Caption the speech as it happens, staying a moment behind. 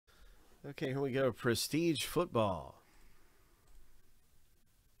Okay, here we go. Prestige football.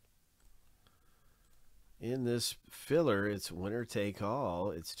 In this filler, it's winner take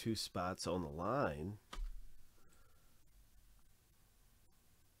all. It's 2 spots on the line.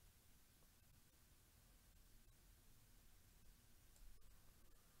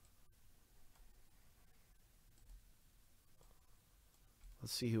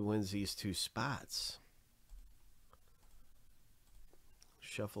 Let's see who wins these 2 spots.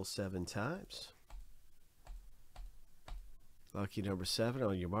 Shuffle 7 times. Lucky number 7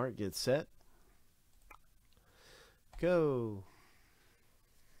 on your mark. Get set. Go.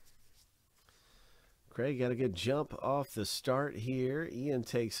 Craig got a good jump off the start here. Ian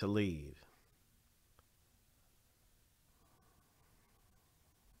takes a lead.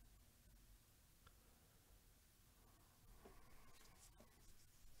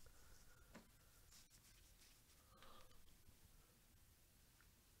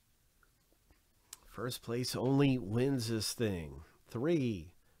 First place only wins this thing.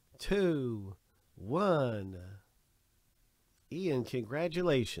 3, 2, 1. Ian,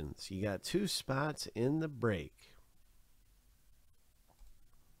 congratulations. You got 2 spots in the break.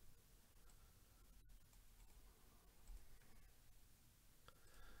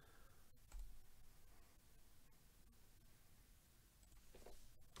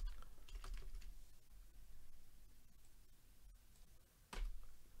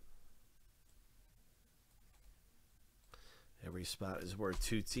 Every spot is worth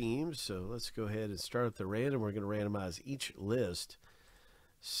 2 teams, so let's go ahead and start at the random. We're going to randomize each list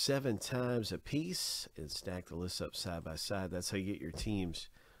 7 times a piece and stack the lists up side by side. That's how you get your teams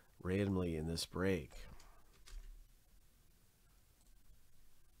randomly in this break.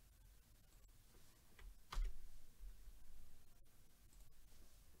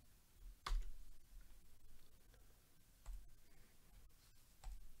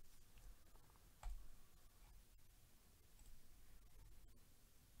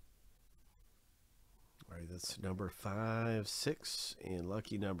 That's number 5, 6, and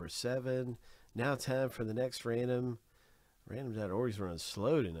lucky number 7. Now time for the next random. Random.org is running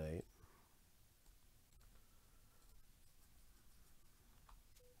slow tonight.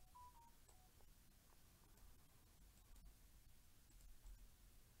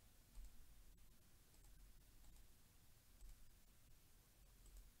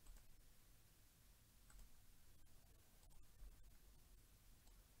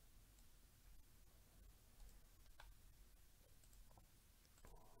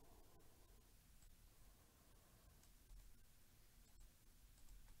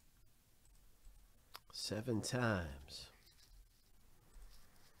 Seven times.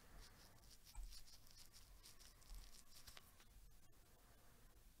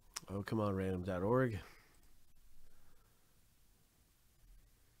 Oh, come on, random.org.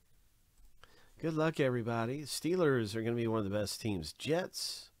 Good luck, everybody. Steelers are going to be one of the best teams.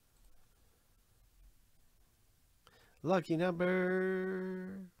 Jets. Lucky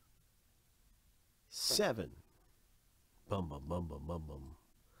number 7. Bum, bum, bum, bum, bum, bum.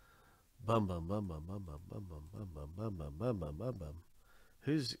 Bum, bum, bum, bum, bum, bum, bum, bum, bum, bum, bum, bum, bum, bum, bum, bum.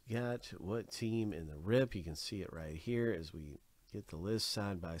 Who's got what team in the rip? You can see it right here as we get the list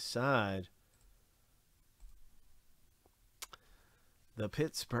side by side. The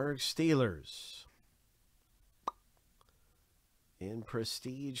Pittsburgh Steelers in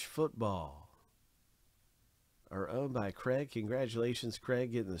Prestige football are owned by Craig. Congratulations,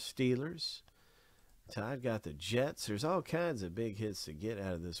 Craig, getting the Steelers. Todd got the Jets. There's all kinds of big hits to get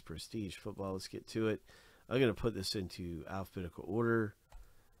out of this Prestige football. Let's get to it. I'm going to put this into alphabetical order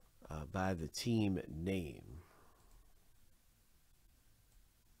by the team name.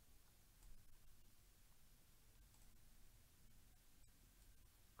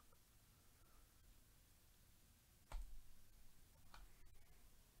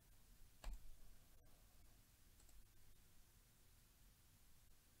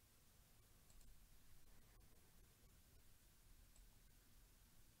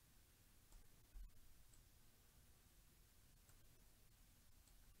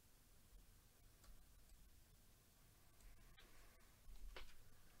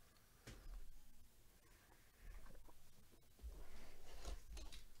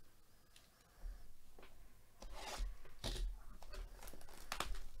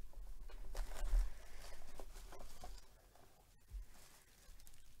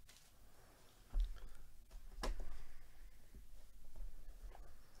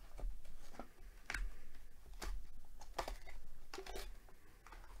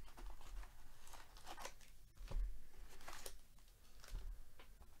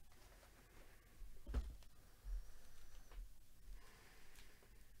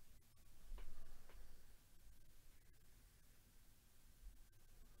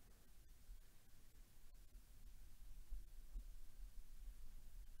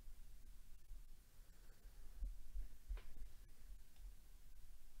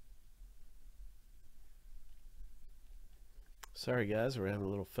 Sorry guys, we're having a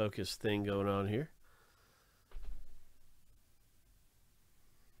little focus thing going on here.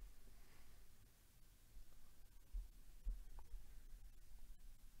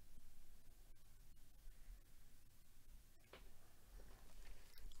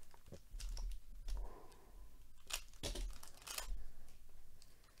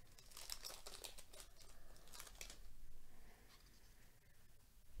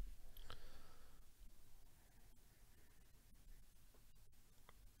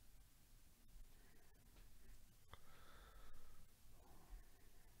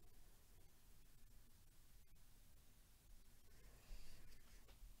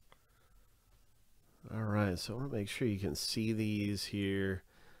 Alright, so I want to make sure you can see these here.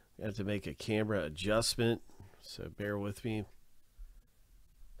 I have to make a camera adjustment, so bear with me.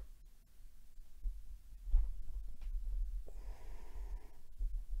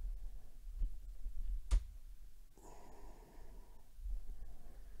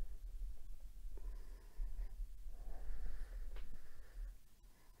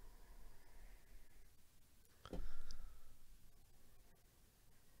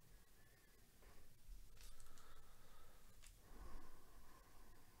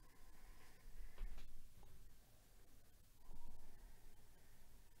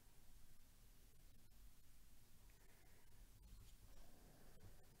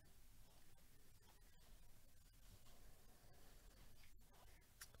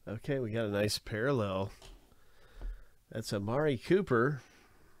 Okay, we got a nice parallel. That's Amari Cooper.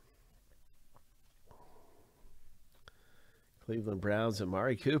 Cleveland Browns,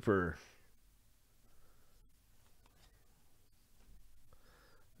 Amari Cooper.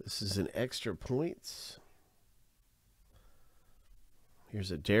 This is an extra points.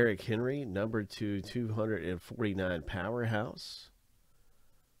 Here's a Derrick Henry, number 249 powerhouse.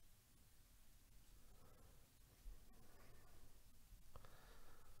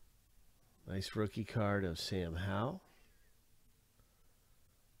 Nice rookie card of Sam Howell.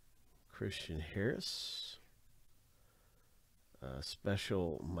 Christian Harris.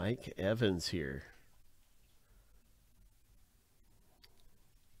 Special Mike Evans here.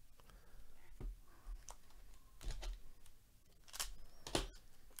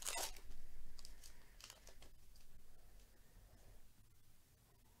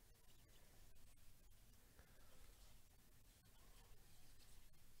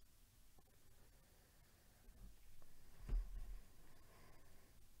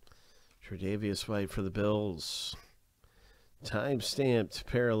 Tre'Davious White for the Bills. Time-stamped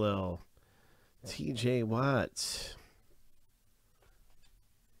parallel. TJ Watt.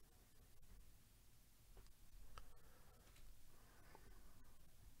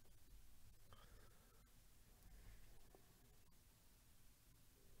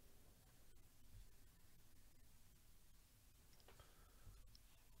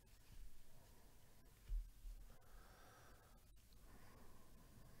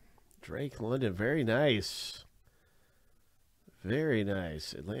 Drake London, very nice. Very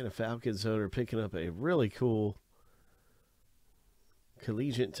nice. Atlanta Falcons owner picking up a really cool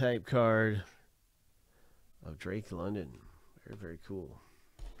collegiate type card of Drake London. Very, very cool.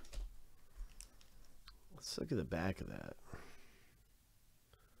 Let's look at the back of that.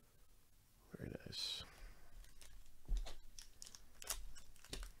 Very nice.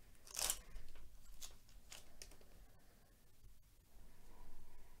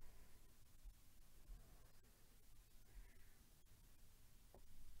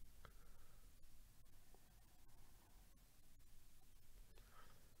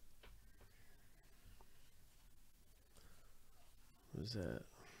 What is that?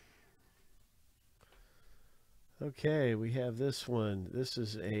 Okay, we have this one. This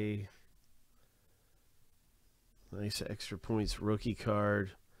is a nice extra points rookie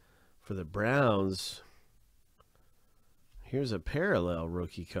card for the Browns. Here's a parallel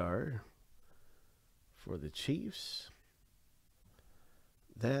rookie card for the Chiefs.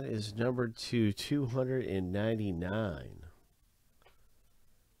 That is number 299.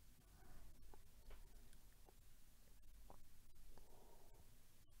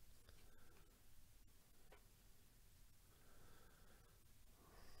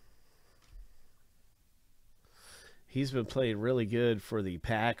 He's been playing really good for the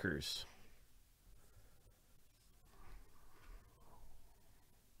Packers.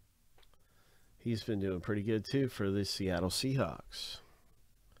 He's been doing pretty good too for the Seattle Seahawks.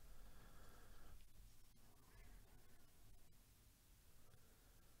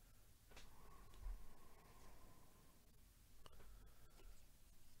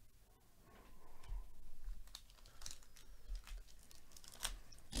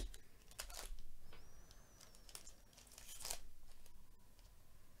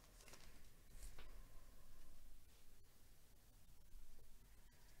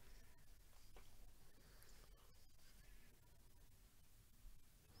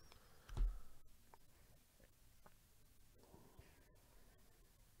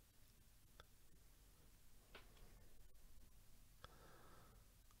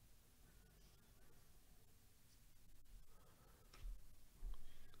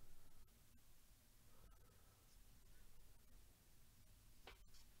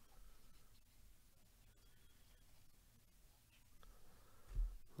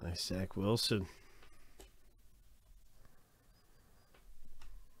 Nice Zach Wilson.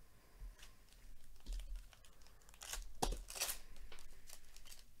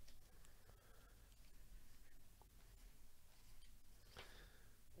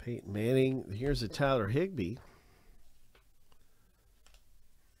 Peyton Manning. Here's a Tyler Higbee.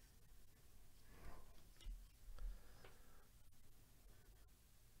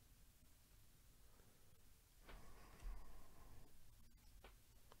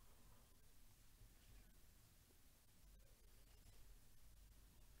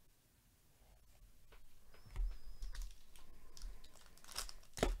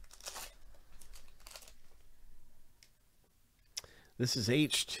 This is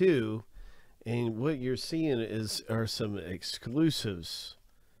H2, and what you're seeing are some exclusives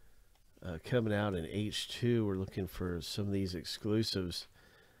coming out in H2. We're looking for some of these exclusives,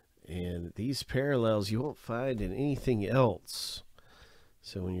 and these parallels you won't find in anything else.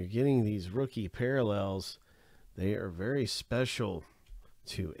 So when you're getting these rookie parallels, they are very special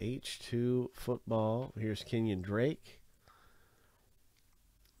to H2 football. Here's Kenyon Drake.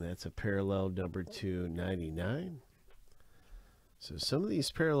 That's a parallel number 299. So some of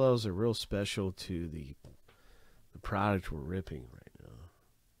these parallels are real special to the product we're ripping right now.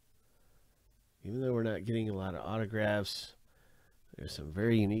 Even though we're not getting a lot of autographs, there's some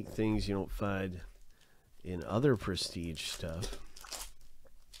very unique things you don't find in other prestige stuff.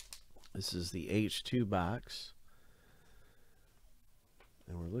 This is the H2 box.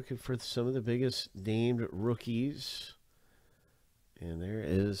 And we're looking for some of the biggest named rookies. And there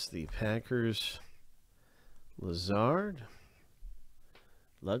is the Packers Lazard.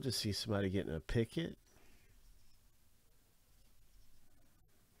 Love to see somebody getting a Pickett.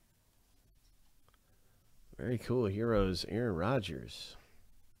 Very cool. Heroes, Aaron Rodgers.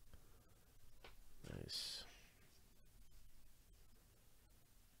 Nice.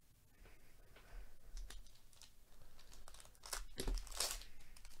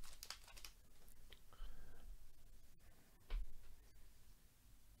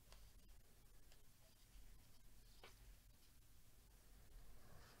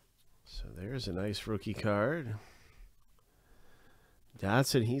 So there's a nice rookie card.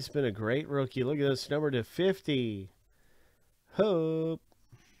 Dotson, he's been a great rookie. Look at this number to 50. Hope.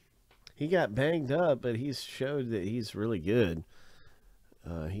 He got banged up, but he's showed that he's really good.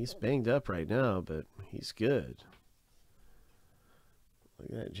 He's banged up right now, but he's good.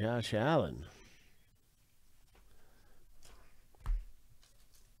 Look at that Josh Allen.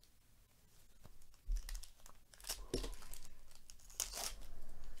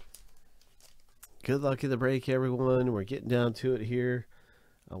 Good luck in the break, everyone. We're getting down to it here.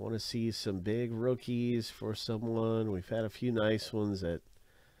 I want to see some big rookies for someone. We've had a few nice ones. That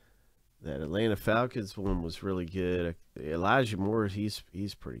Atlanta Falcons one was really good. Elijah Moore, he's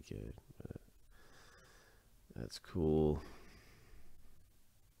pretty good. That's cool.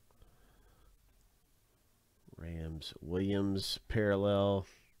 Rams Williams parallel.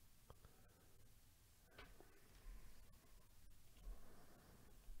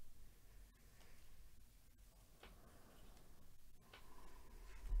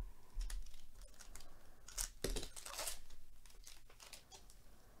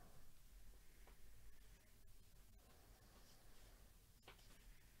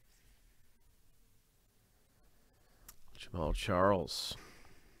 Jamal Charles.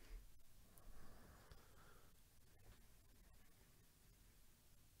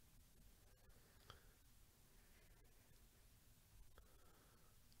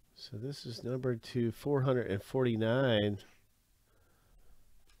 So this is number 449.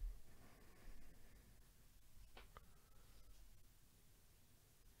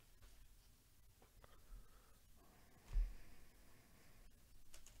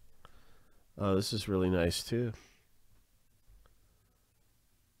 Oh, this is really nice too.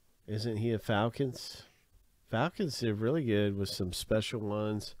 Isn't he a Falcons? Falcons did really good with some special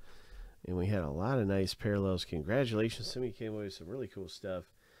ones. And we had a lot of nice parallels. Congratulations. Somebody came away with some really cool stuff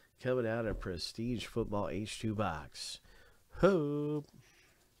coming out of Prestige Football H2 box. Hope.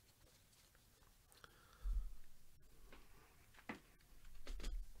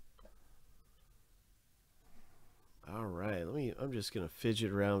 All right. I'm just going to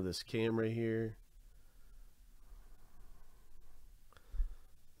fidget around this camera here.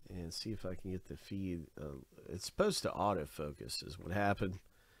 And see if I can get the feed. It's supposed to autofocus is what happened.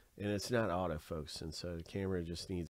 And it's not autofocusing, so the camera just needs